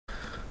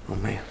Oh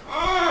man.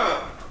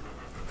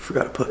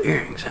 Forgot to put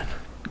earrings in.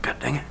 God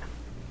dang it.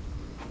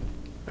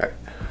 Alright.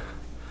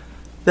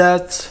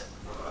 That's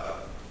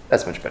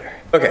much better.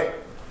 Okay.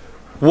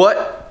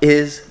 What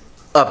is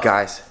up,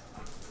 guys?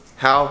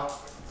 How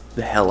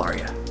the hell are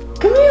you?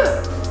 Come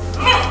here.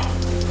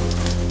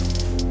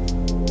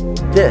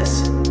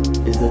 This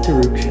is the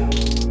Toucan Show.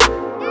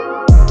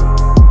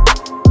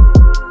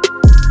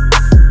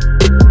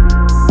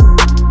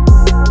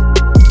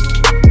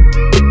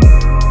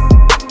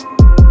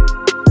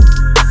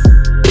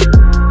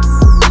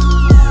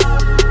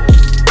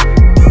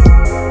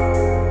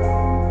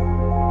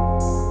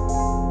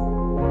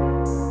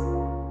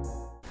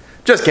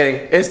 Just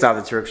kidding, it's not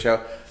the Toucan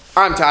Show.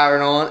 I'm Tyler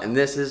Nolan, and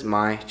this is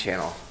my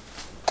channel.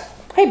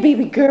 Hey,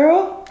 baby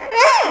girl.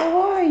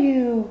 How are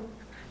you?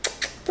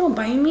 Don't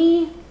bite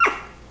me.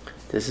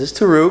 This is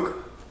Toucan.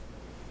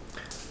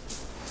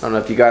 I don't know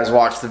if you guys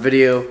watched the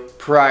video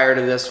prior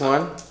to this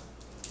one.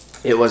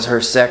 It was her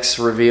sex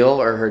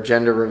reveal, or her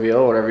gender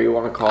reveal, whatever you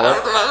want to call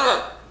it.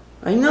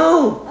 I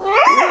know!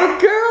 You're a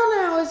girl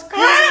now, it's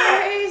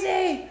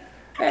crazy!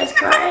 It's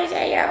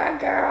crazy, you're a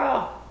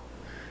girl.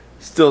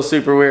 Still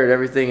super weird.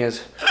 Everything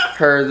is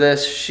her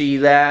this, she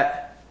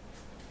that.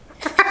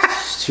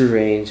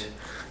 Strange.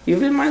 You've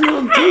been my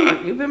little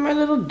dude. You've been my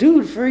little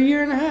dude for 1.5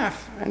 years.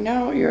 And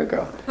now you're a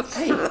girl.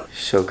 Hey.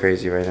 So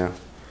crazy right now.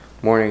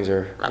 Mornings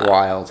are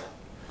wild.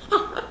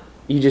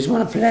 You just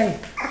want to play.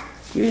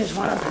 You just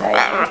want to play.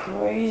 You're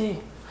crazy.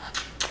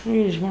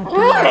 You just want to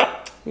play.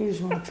 You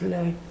just want to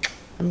play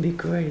and be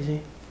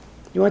crazy.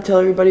 You want to tell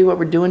everybody what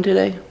we're doing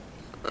today?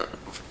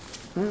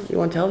 Huh? You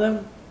want to tell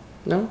them?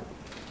 No?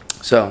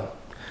 So,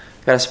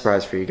 got a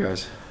surprise for you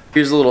guys.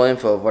 Here's a little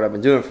info of what I've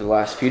been doing for the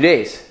last few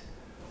days.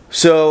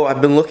 So,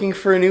 I've been looking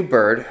for a new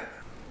bird.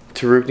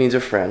 Toucan needs a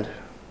friend.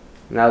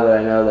 Now that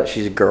I know that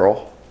she's a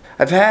girl.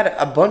 I've had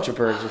a bunch of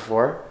birds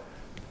before.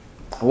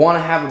 I want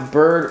to have a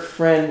bird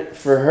friend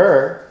for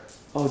her.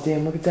 Oh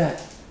damn, look at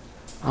that.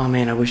 Oh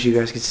man, I wish you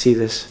guys could see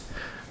this.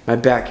 My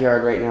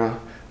backyard right now.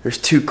 There's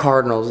 2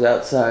 cardinals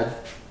outside.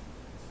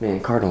 Man,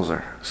 cardinals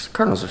are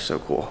so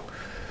cool.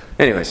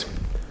 Anyways,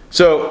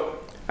 so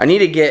I need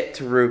to get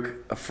Toucan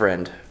a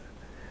friend,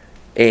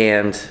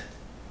 and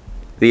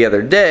the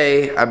other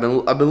day I've been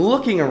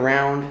looking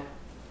around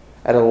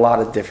at a lot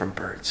of different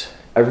birds.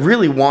 I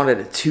really wanted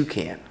a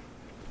toucan,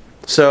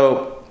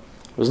 so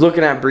I was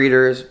looking at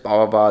breeders,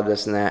 blah blah blah,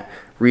 this and that,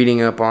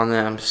 reading up on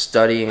them,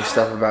 studying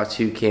stuff about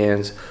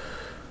toucans,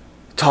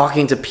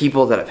 talking to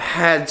people that have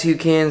had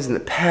toucans in the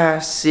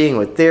past, seeing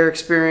what their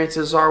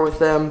experiences are with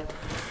them,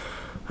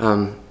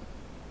 and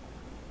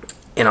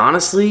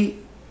honestly,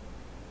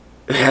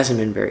 it hasn't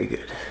been very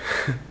good,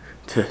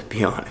 to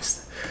be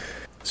honest.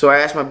 So I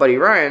asked my buddy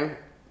Ryan,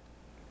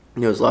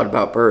 he knows a lot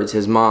about birds.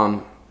 His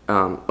mom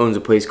owns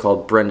a place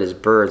called Brenda's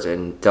Birds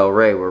in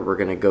Delray, where we're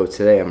going to go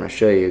today. I'm going to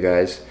show you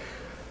guys.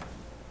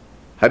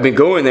 I've been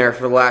going there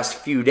for the last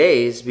few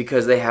days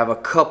because they have a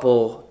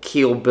couple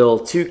keel-bill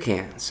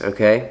toucans,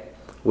 okay?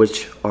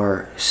 Which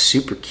are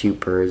super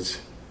cute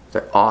birds.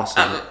 They're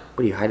awesome.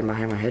 What are you hiding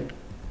behind my head?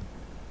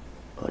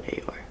 Oh, there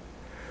you are.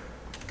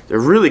 They're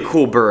really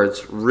cool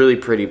birds, really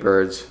pretty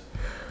birds.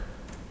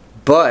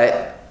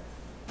 But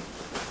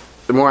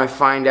the more I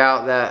find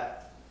out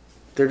that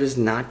they're just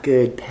not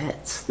good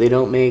pets. They're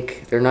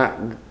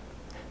not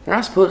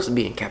supposed to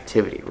be in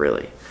captivity,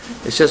 really.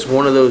 It's just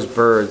one of those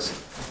birds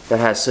that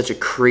has such a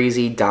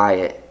crazy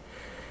diet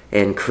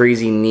and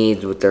crazy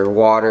needs with their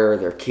water,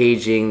 their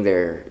caging,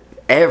 their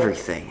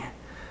everything,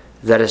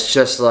 that it's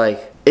just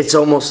like, it's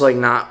almost like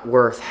not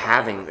worth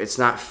having. It's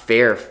not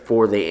fair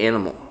for the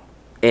animal.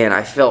 And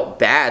I felt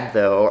bad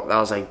though. I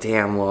was like,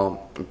 damn,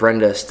 well,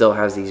 Brenda still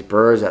has these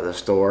birds at the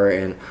store,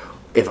 and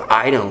if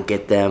I don't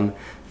get them,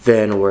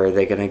 then where are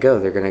they gonna go?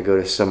 They're gonna go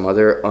to some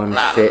other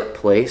unfit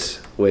place,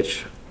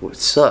 which would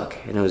suck,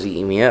 and it was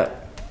eating me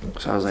up.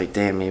 So I was like,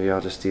 damn, maybe I'll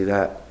just do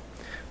that.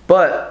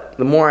 But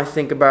the more I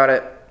think about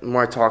it, the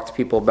more I talk to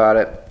people about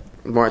it,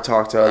 the more I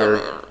talk to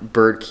other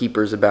bird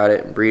keepers about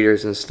it,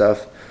 breeders and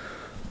stuff,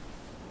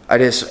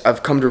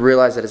 I've come to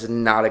realize that it's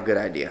not a good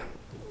idea.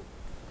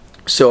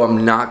 So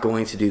I'm not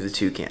going to do the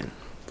toucan.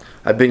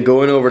 I've been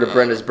going over to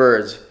Brenda's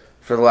Birds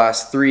for the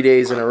last 3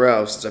 days in a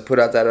row since I put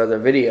out that other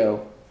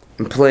video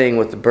and playing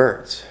with the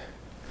birds,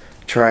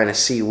 trying to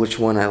see which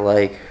one I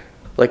like.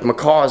 Like,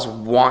 macaws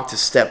want to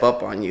step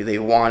up on you. They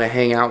want to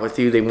hang out with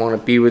you. They want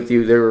to be with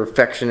you. They're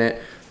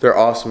affectionate. They're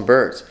awesome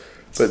birds.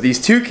 But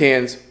these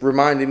toucans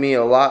reminded me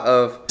a lot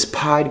of this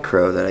pied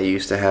crow that I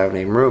used to have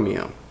named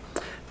Romeo.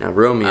 Now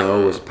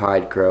Romeo was a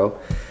pied crow.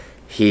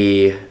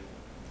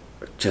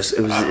 It's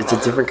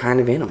a different kind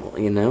of animal,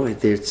 you know?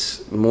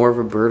 It's more of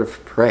a bird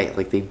of prey.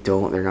 Like,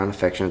 they're not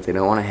affectionate. They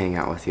don't want to hang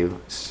out with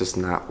you. It's just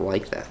not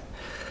like that.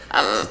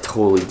 It's a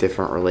totally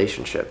different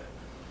relationship.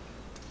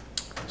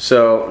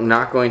 So I'm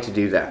not going to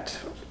do that.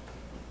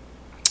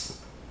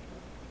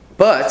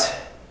 But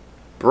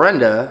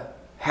Brenda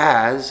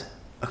has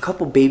a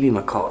couple baby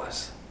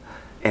macaws,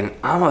 and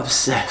I'm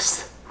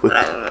obsessed with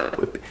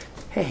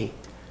hey,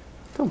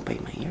 don't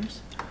bite my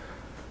ears.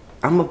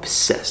 I'm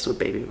obsessed with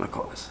baby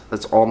macaws.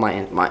 That's all my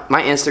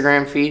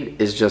Instagram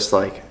feed is just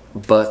like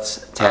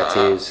butts,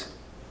 tattoos,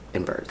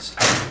 and birds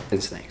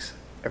and snakes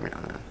every now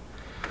and then.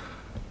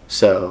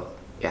 So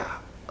yeah,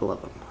 I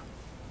love them.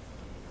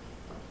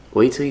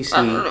 Wait till you see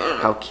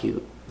how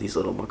cute these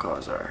little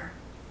macaws are.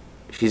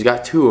 She's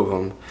got 2 of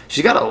them.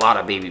 She's got a lot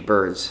of baby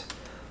birds,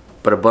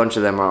 but a bunch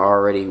of them are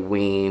already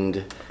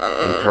weaned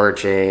and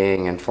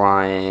perching and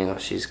flying. Oh,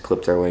 she's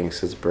clipped their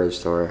wings. It's a bird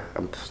store.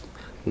 I'm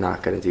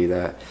not gonna do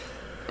that.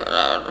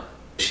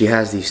 She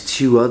has these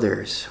 2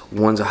 others.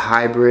 One's a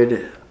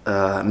hybrid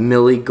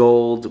Millie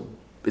Gold.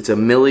 It's a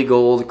Millie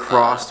Gold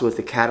crossed with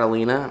a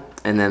Catalina,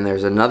 and then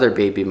there's another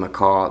baby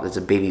macaw that's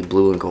a baby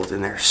blue and gold,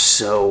 and they're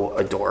so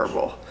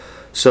adorable.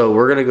 So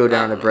we're gonna go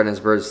down to Brennan's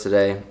Birds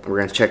today. We're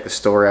gonna check the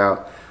store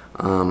out.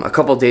 A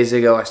couple days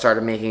ago, I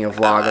started making a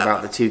vlog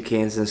about the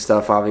toucans and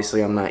stuff.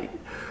 Obviously, I'm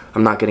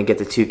not gonna get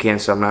the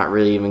toucans, so I'm not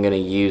really even gonna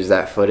use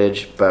that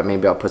footage. But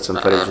maybe I'll put some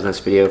footage in this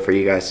video for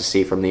you guys to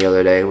see from the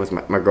other day with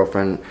my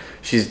girlfriend.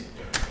 She's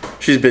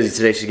busy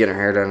today. She's getting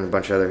her hair done and a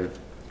bunch of other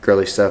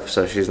girly stuff,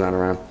 so she's not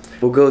around.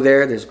 We'll go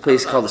there. There's a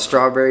place called the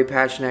Strawberry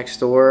Patch next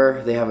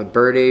door. They have a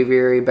bird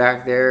aviary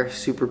back there.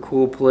 Super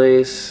cool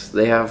place.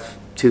 They have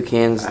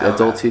toucans,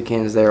 adult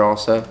toucans there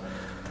also.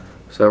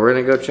 So we're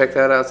gonna go check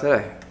that out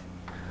today.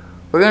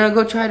 We're gonna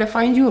go try to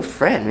find you a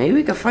friend. Maybe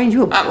we can find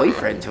you a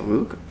boyfriend,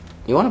 Toucan.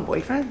 You want a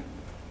boyfriend?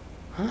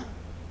 Huh?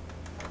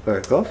 Or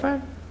a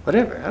girlfriend?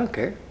 Whatever, I don't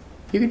care.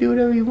 You can do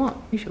whatever you want.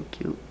 You're so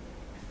cute.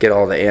 Get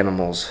all the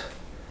animals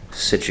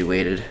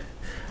situated.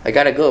 I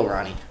gotta go,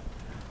 Ronnie.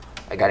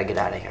 I gotta get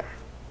out of here.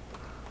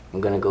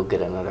 I'm gonna go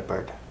get another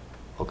bird.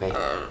 Okay?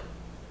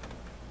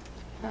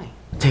 Hi.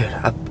 Dude,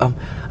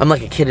 I'm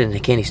like a kid in a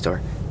candy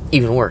store.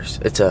 Even worse,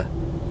 it's a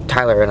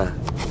Tyler in a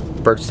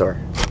bird store.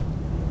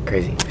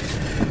 Crazy.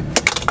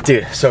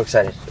 Dude, so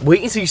excited.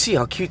 Wait until you see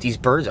how cute these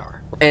birds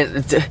are.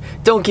 And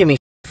don't give me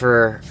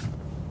for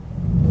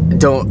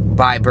don't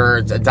buy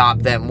birds,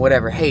 adopt them,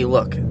 whatever. Hey,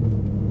 look,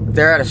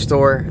 they're at a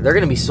store. They're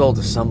gonna be sold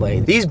to somebody.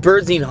 These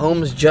birds need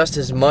homes just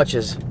as much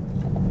as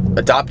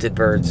adopted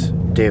birds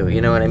do,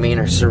 you know what I mean?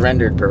 Or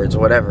surrendered birds,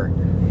 whatever.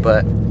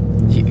 But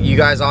you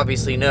guys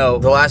obviously know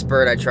the last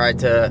bird I tried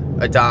to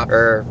adopt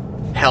or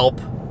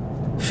help,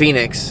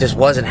 Phoenix, just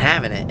wasn't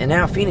having it. And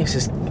now Phoenix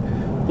is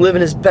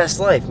living his best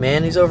life,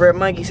 man. He's over at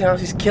Mikey's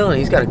house. He's killing it.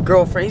 He's got a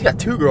girlfriend. He's got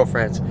 2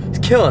 girlfriends. He's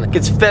killing it.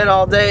 Gets fed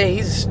all day.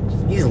 He's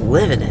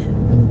living it.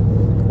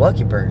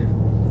 Lucky bird.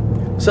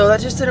 So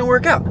that just didn't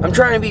work out. I'm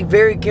trying to be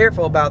very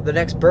careful about the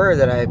next bird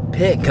that I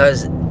pick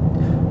because,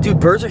 dude,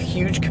 birds are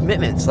huge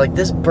commitments. Like,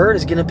 this bird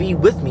is gonna be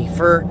with me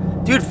for,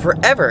 dude,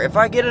 forever. If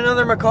I get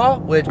another macaw,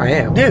 which I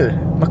am,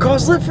 dude,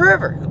 macaws live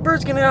forever. The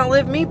bird's gonna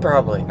outlive me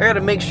probably. I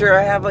gotta make sure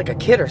I have like a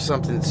kid or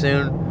something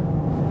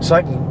soon so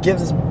I can give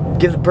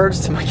the birds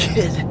to my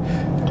kid.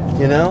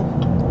 You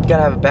know? You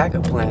gotta have a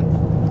backup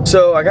plan.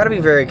 So I gotta be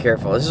very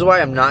careful. This is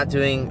why I'm not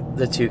doing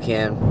the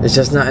toucan. It's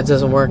just not, it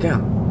doesn't work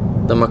out.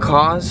 The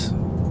macaws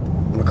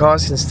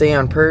can stay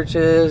on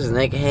perches and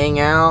they can hang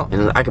out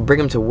and I can bring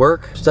them to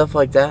work, stuff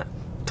like that.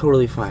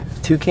 Totally fine.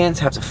 Toucans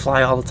have to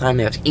fly all the time.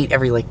 They have to eat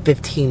every like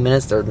 15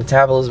 minutes. Their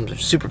metabolisms are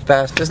super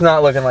fast. Just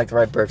not looking like the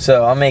right bird.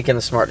 So I'm making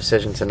the smart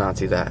decision to not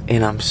do that.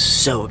 And I'm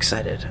so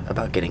excited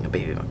about getting a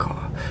baby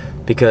macaw.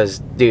 Because,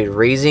 dude,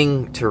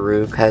 raising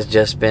Toucan has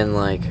just been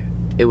like,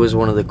 it was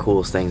one of the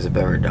coolest things I've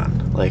ever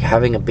done. Like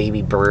having a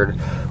baby bird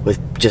with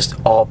just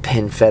all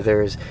pin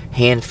feathers,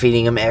 hand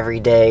feeding him every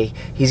day.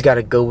 He's got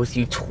to go with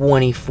you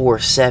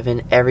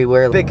 24/7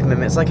 everywhere. Big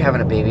commitment. It's like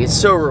having a baby. It's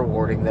so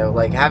rewarding though.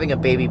 Like having a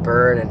baby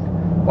bird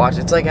and watch.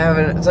 It's like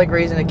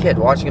raising a kid.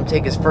 Watching him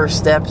take his first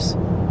steps,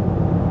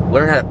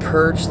 learn how to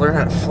perch, learn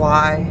how to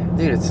fly.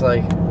 Dude, it's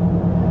like,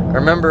 I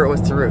remember it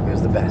with Toucan. It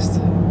was the best.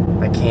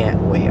 I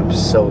can't wait. I'm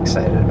so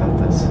excited about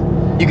this.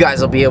 You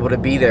guys will be able to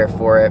be there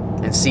for it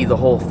and see the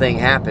whole thing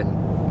happen.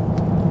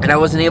 And I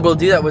wasn't able to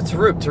do that with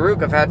Toucan.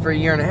 Toucan I've had for 1.5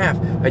 years.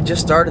 I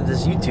just started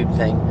this YouTube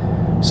thing.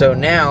 So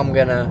now I'm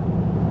gonna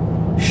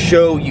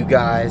show you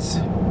guys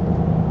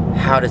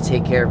how to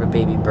take care of a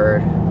baby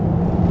bird,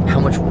 how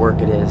much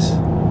work it is.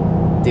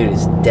 Dude,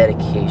 it's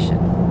dedication.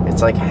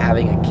 It's like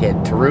having a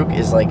kid. Toucan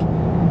is like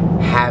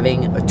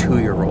having a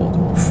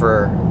 2-year-old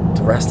for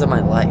the rest of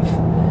my life.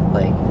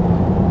 Like,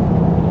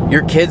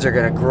 your kids are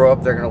gonna grow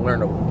up, they're gonna learn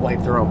to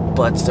wipe their own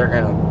butts, they're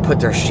gonna put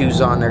their shoes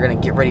on, they're gonna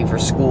get ready for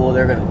school,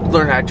 they're gonna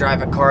learn how to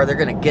drive a car, they're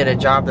gonna get a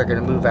job, they're gonna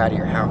move out of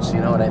your house,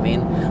 you know what I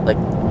mean? Like,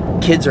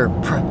 kids are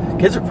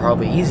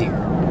probably easier.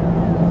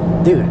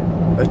 Dude,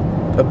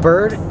 a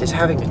bird is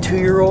having a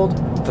 2-year-old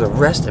for the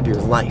rest of your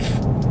life.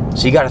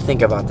 So you gotta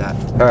think about that.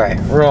 Alright,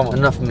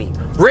 enough of me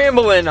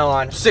rambling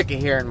on. I'm sick of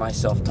hearing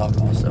myself talk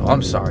also.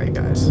 I'm sorry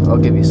guys. I'll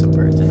give you some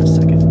birds in a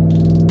second.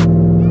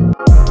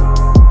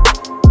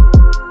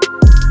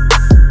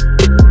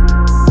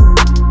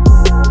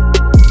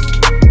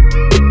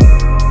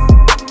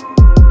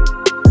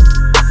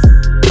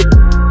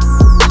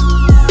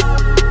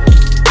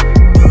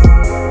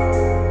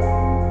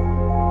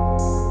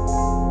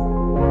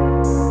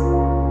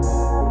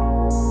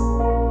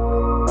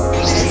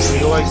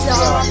 He likes to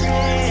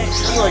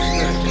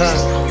spend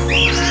time.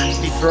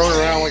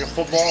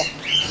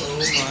 Oh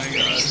my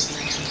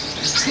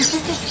god.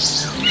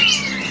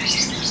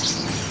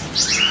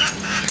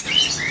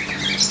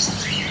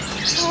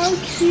 How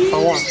cute. If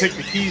I want to pick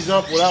the keys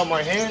up without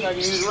my hand, I can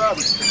use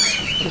Robbie.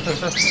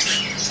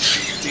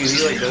 Dude,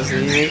 he like doesn't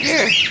even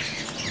care.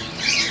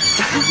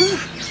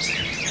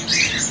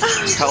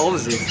 How old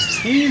is he?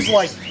 He's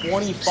like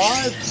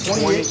 25,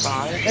 28.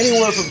 25?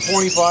 Anywhere from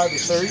 25 to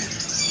 30.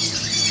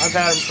 I've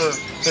had him for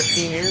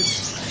 15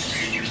 years.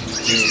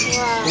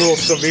 Wow. A little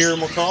severe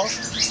macaw.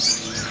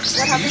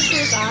 What happened to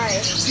his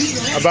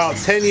eye? About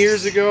 10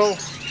 years ago,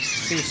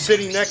 he was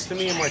sitting next to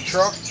me in my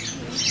truck.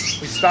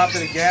 We stopped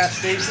at a gas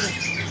station.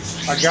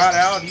 I got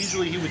out.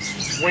 Usually he would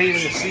wait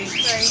in the seat.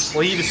 Right.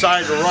 Well, he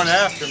decided to run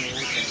after me,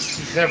 which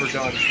he's never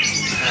done. And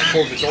I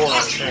pulled the door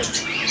on his head.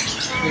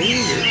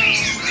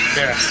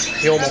 Yeah,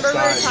 he almost Remember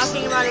we were died.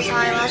 talking about his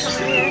eye last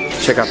time we were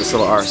here? Check out this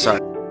little RSI.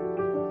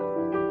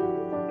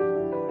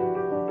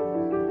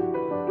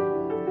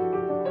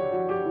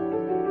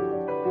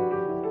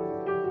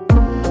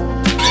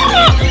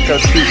 Look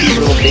how cute these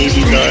little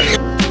babies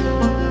are.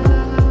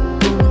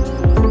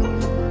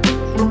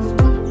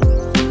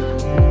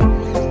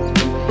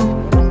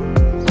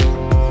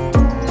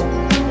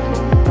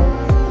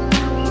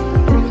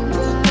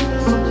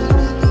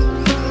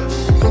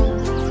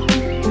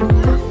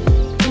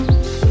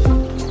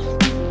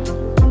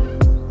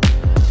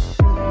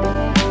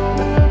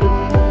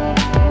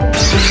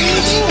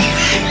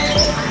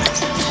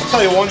 I'll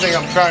tell you one thing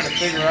I'm trying to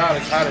figure out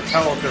is how to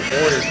tell if they're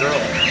boy or girl.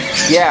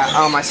 Yeah,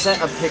 I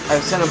sent a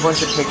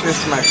bunch of pictures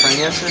to my friend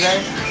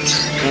yesterday,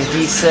 and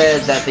he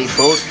said that they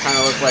both kind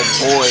of look like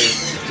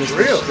boys. Just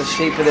Really? the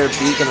shape of their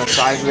beak and the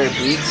size of their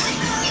beaks.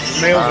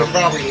 Males are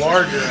probably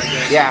larger, I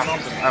guess. or Yeah,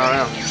 something. I don't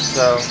know.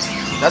 So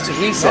that's what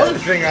he Another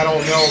said. thing I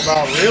don't know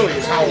about really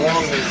is how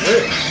long they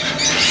live.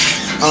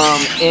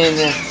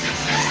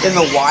 In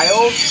the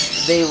wild,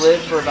 they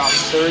live for about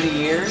 30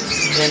 years,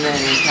 and then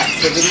in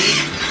captivity,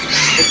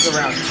 it's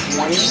around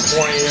 20.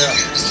 20, yeah.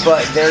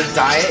 But their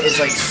diet is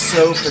like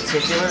so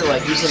particular.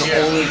 Like you can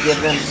Yeah. only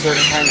give them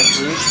certain kind of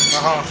fruits.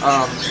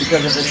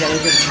 Because if it's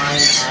anything high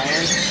in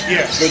iron,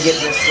 Yeah. they get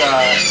this.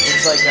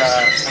 It's like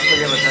I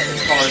forget what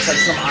it's called. It's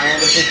like some iron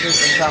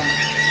deficiency.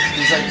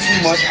 There's like too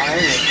much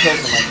iron and it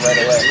kills them like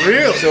right away.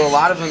 Really? So a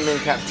lot of them in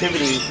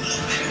captivity,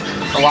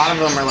 a lot of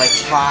them are like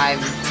 5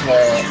 to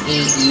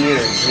 8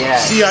 years. Yeah.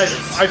 See, I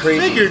crazy.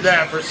 figured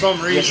that for some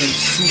You have to be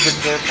reason. super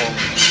careful.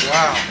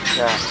 Wow.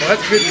 Yeah. Well,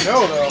 that's good to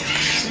know, though.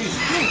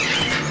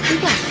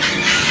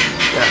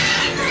 Yeah.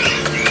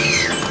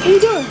 What are you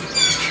doing?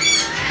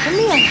 Come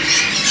here.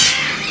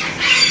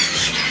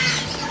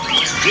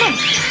 Come on.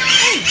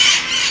 Hey.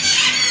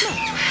 Come on.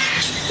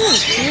 Good,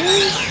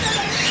 dude.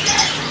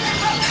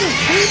 Good,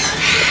 dude.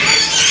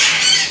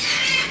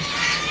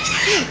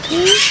 Good, dude. Good,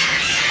 dude.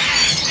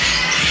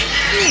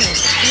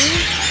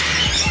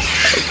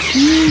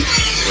 Cute,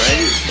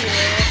 right?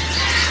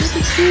 Look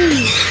at you.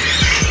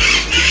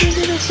 Look at your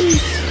little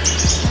feet.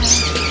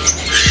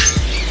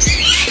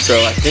 So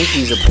I think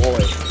he's a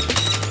boy.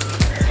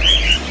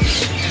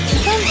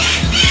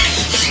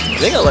 I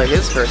think I like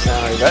his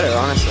personality better,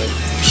 honestly.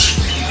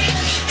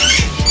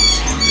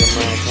 Give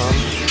him a thumb.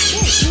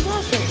 Hey, you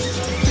got it.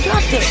 You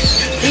got it.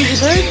 Crazy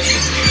bird.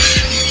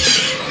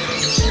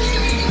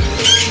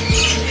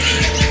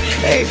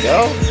 There you go.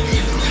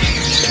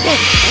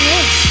 Look, come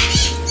here.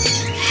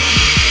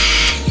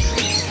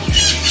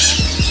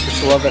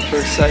 Just love at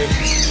first sight.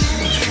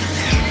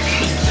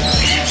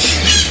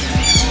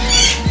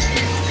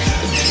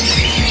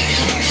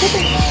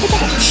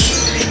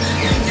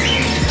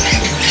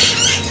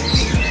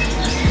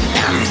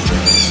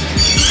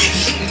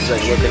 He's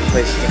like looking at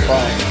places to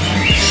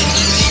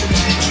fly.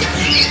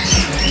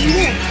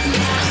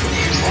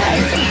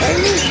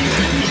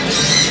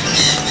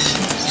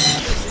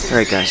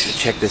 Alright guys, so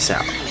check this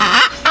out.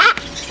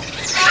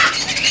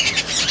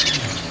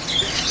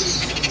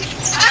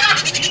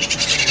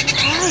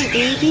 Hi,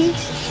 baby.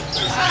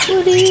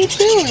 What are you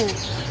doing?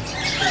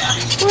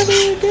 What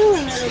are you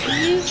doing, little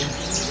baby?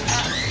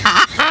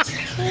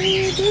 What are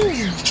you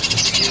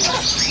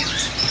doing?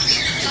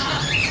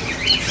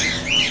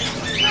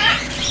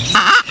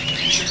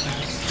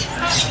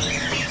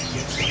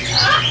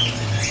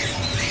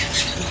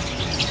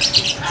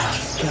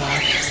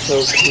 Gosh,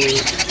 so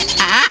cute.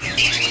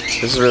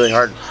 This is really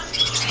hard.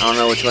 I don't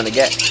know which one to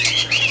get.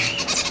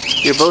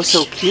 You're both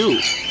so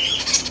cute.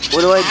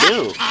 What do I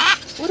do?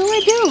 What do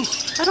I do?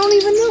 I don't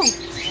even know.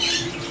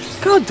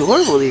 Look how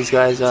adorable these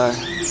guys are.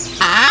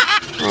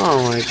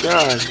 Oh my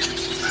god.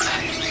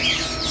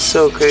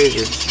 So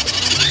crazy.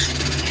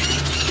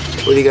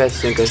 What do you guys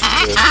think I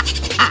should do?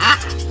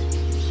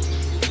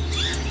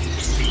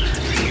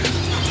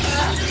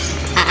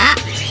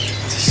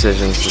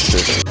 Decisions.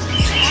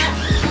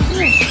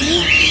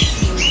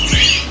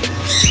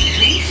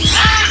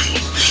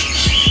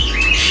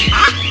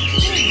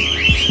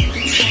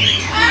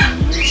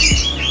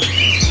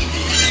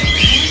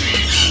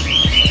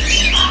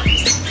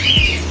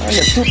 I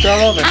get pooped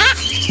all over.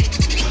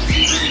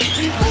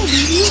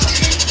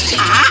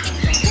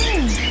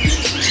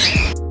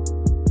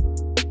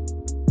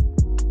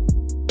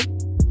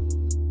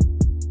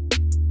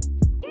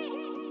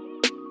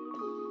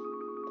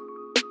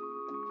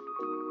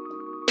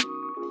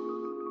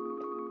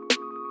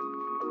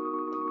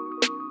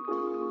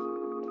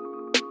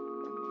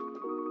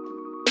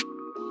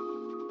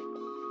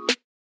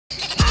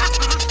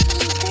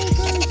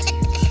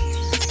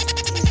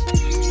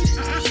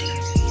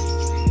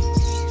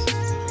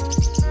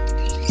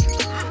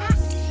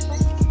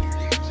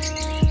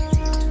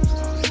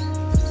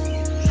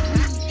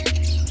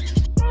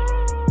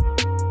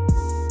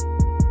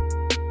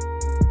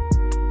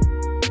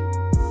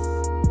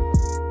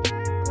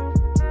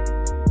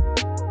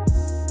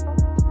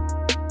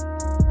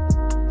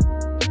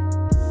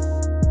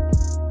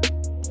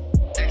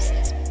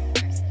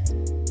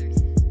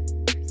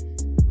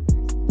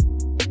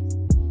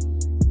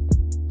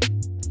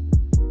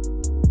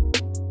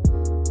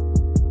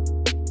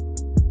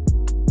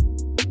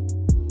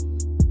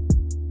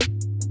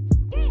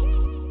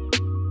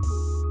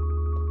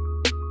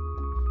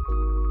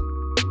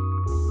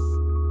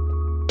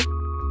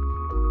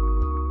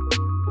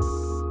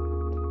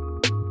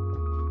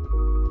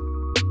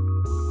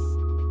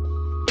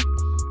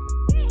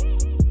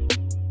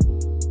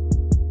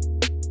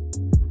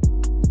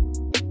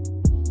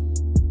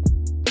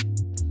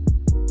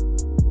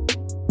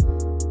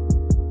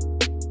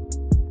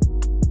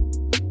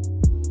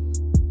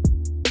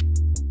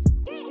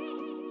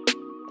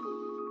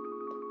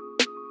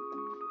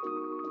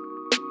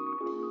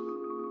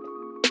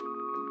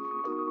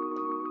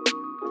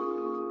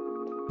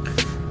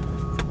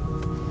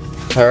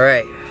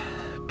 Alright.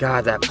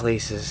 God, that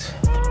place is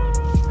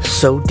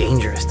so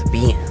dangerous to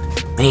be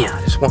in. Man,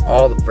 I just want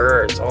all the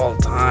birds all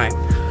the time.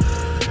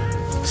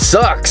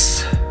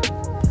 Sucks.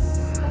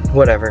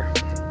 Whatever.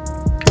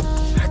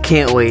 I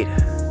can't wait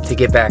to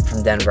get back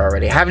from Denver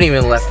already. I haven't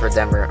even left for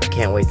Denver. I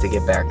can't wait to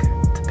get back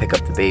to pick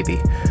up the baby.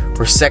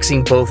 We're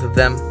sexing both of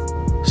them.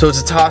 So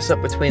it's a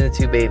toss-up between the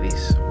two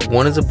babies.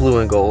 One is a blue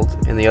and gold,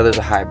 and the other is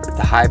a hybrid.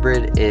 The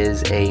hybrid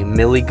is a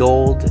Millie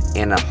Gold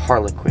and a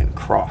Harlequin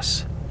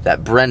cross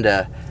that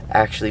Brenda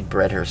actually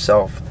bred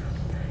herself.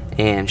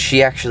 And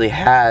she actually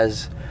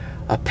has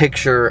a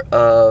picture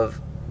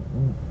of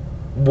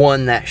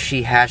one that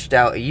she hatched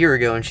out a year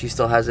ago, and she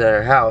still has it at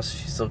her house.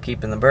 She's still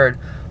keeping the bird.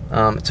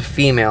 It's a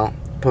female.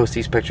 Post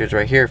these pictures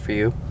right here for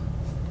you.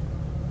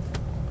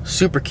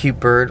 Super cute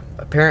bird.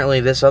 Apparently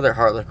this other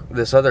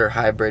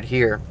hybrid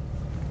here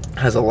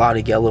has a lot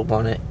of yellow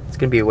on it. It's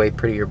gonna be a way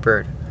prettier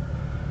bird.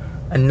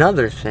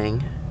 Another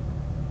thing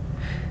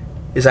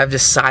is I've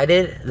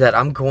decided that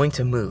I'm going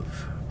to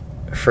move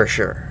for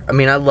sure. I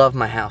mean, I love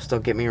my house,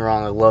 don't get me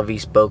wrong. I love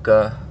East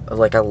Boca.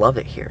 Like, I love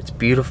it here. It's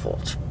beautiful.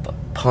 It's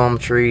palm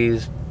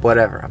trees,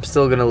 whatever. I'm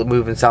still gonna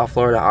move in South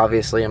Florida.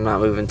 Obviously, I'm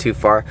not moving too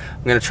far.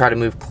 I'm gonna try to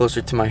move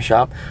closer to my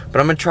shop, but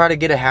I'm gonna try to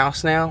get a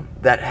house now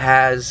that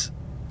has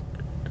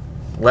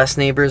less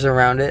neighbors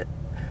around it.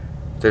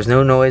 There's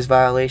no noise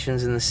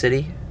violations in the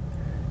city,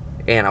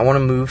 and I want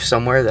to move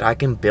somewhere that I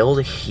can build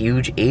a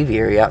huge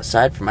aviary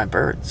outside for my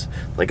birds.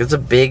 Like, it's a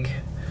big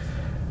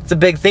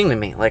thing to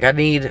me. Like,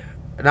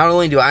 not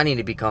only do I need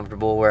to be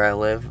comfortable where I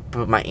live,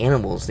 but my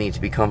animals need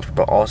to be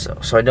comfortable also.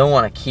 So I don't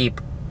want to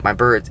keep my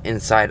birds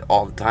inside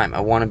all the time.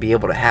 I want to be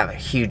able to have a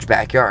huge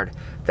backyard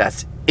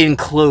that's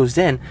enclosed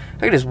in. I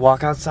can just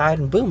walk outside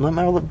and boom, let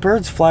my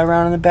birds fly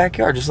around in the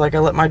backyard, just like I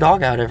let my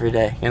dog out every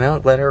day, you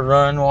know, let her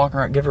run, walk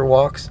around, give her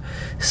walks.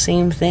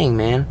 Same thing,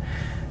 man.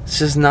 It's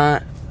just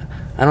not,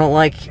 I don't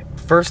like,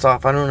 first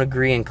off, I don't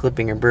agree in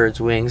clipping your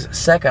bird's wings.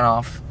 Second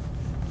off,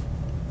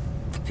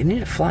 they need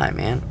to fly,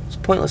 man. It's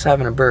pointless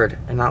having a bird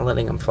and not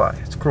letting them fly.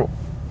 It's cruel.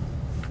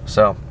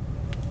 So,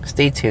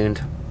 stay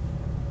tuned.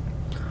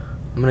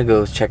 I'm gonna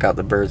go check out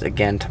the birds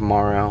again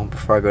tomorrow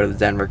before I go to the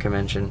Denver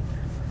convention.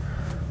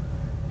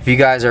 If you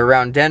guys are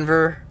around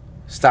Denver,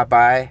 stop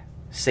by,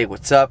 say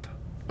what's up.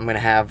 I'm gonna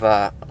have,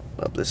 oh,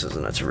 this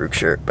isn't a Toucan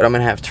shirt, but I'm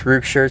gonna have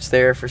Toucan shirts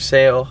there for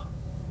sale.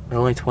 They're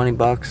only 20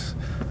 bucks.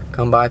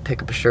 Come by,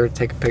 pick up a shirt,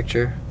 take a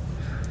picture.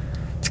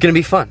 It's gonna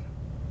be fun.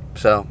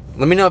 So,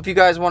 let me know if you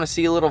guys want to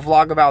see a little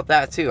vlog about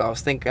that too. I was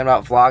thinking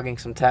about vlogging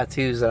some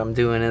tattoos that I'm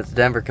doing at the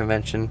Denver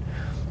convention,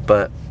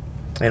 but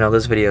you know,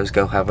 those videos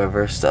go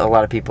however. A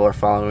lot of people are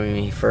following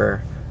me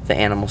for the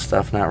animal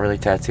stuff, not really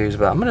tattoos,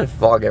 but I'm gonna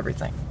vlog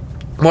everything.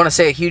 I want to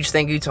say a huge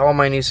thank you to all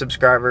my new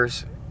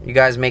subscribers. You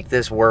guys make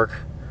this work.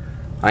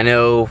 I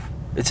know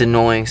it's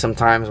annoying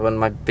sometimes when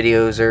my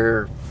videos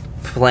are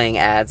playing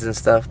ads and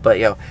stuff, but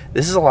yo,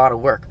 this is a lot of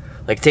work.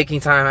 Like, taking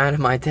time out of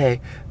my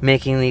day,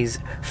 making these,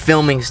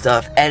 filming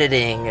stuff,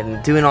 editing,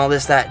 and doing all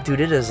this, that.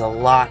 Dude, it is a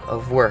lot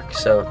of work.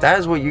 So that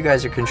is what you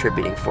guys are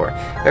contributing for.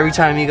 Every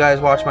time you guys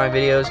watch my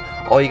videos,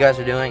 all you guys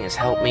are doing is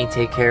help me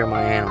take care of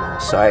my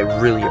animals. So I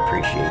really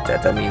appreciate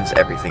that. That means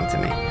everything to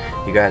me.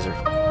 You guys are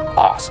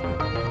awesome.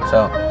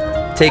 So,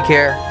 take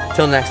care.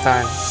 Till next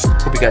time.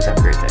 Hope you guys have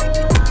a great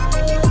day.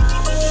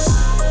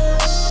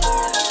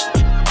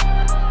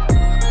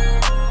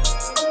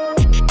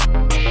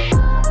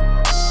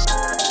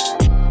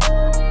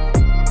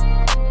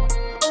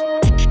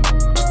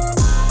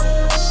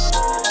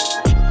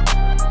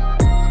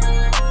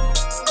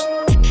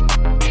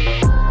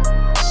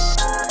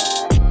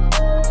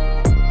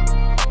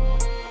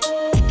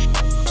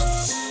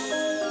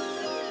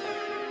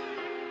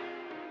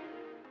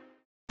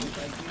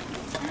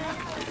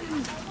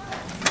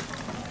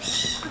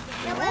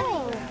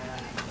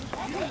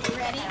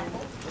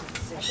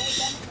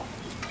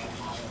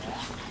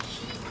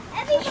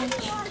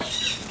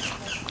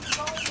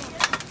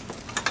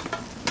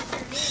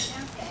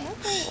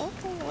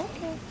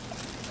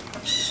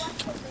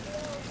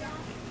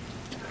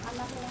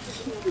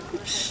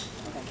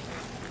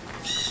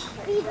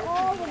 Feed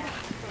all of them.